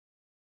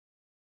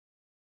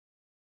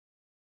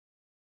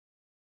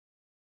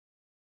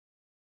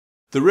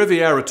The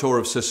Riviera tour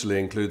of Sicily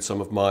includes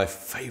some of my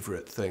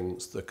favourite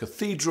things. The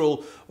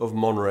Cathedral of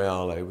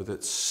Monreale with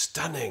its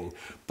stunning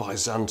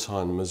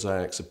Byzantine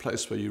mosaics, a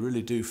place where you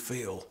really do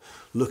feel,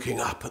 looking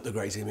up at the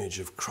great image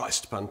of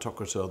Christ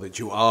Pantocrator, that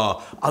you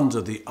are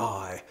under the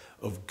eye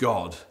of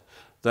God.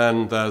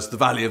 Then there's the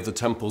Valley of the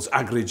Temples,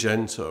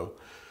 Agrigento,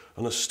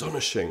 an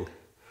astonishing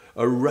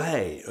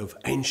array of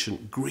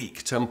ancient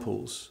Greek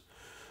temples.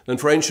 Then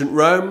for ancient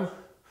Rome,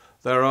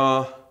 there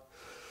are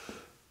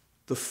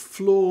the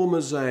floor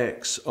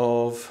mosaics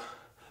of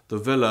the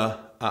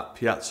villa at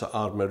Piazza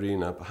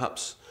Armerina,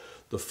 perhaps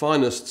the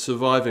finest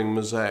surviving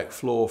mosaic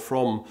floor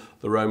from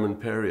the Roman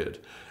period,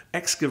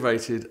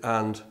 excavated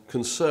and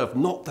conserved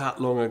not that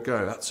long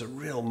ago. That's a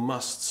real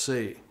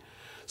must-see.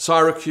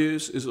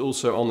 Syracuse is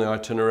also on the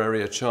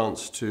itinerary, a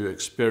chance to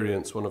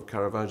experience one of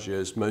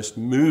Caravaggio's most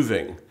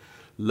moving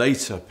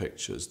later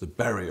pictures, the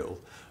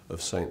burial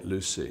of St.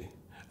 Lucy.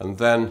 And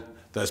then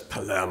there's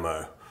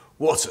Palermo.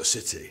 What a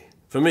city!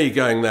 For me,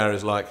 going there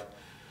is like,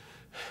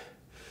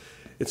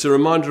 it's a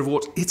reminder of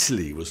what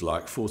Italy was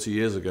like 40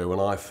 years ago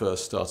when I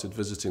first started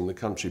visiting the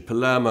country.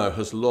 Palermo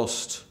has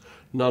lost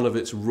none of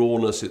its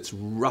rawness, its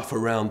rough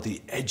around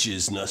the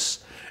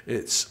edgesness.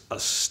 It's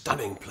a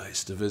stunning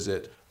place to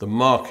visit. The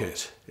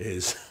market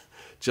is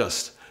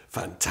just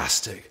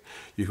fantastic.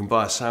 You can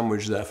buy a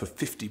sandwich there for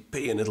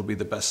 50p and it'll be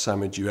the best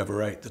sandwich you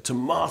ever ate. The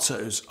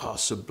tomatoes are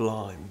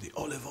sublime, the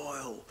olive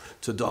oil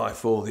to die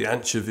for, the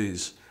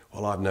anchovies.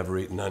 Well, I've never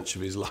eaten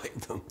anchovies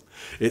like them.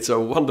 It's a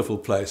wonderful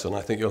place, and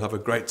I think you'll have a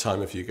great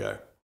time if you go.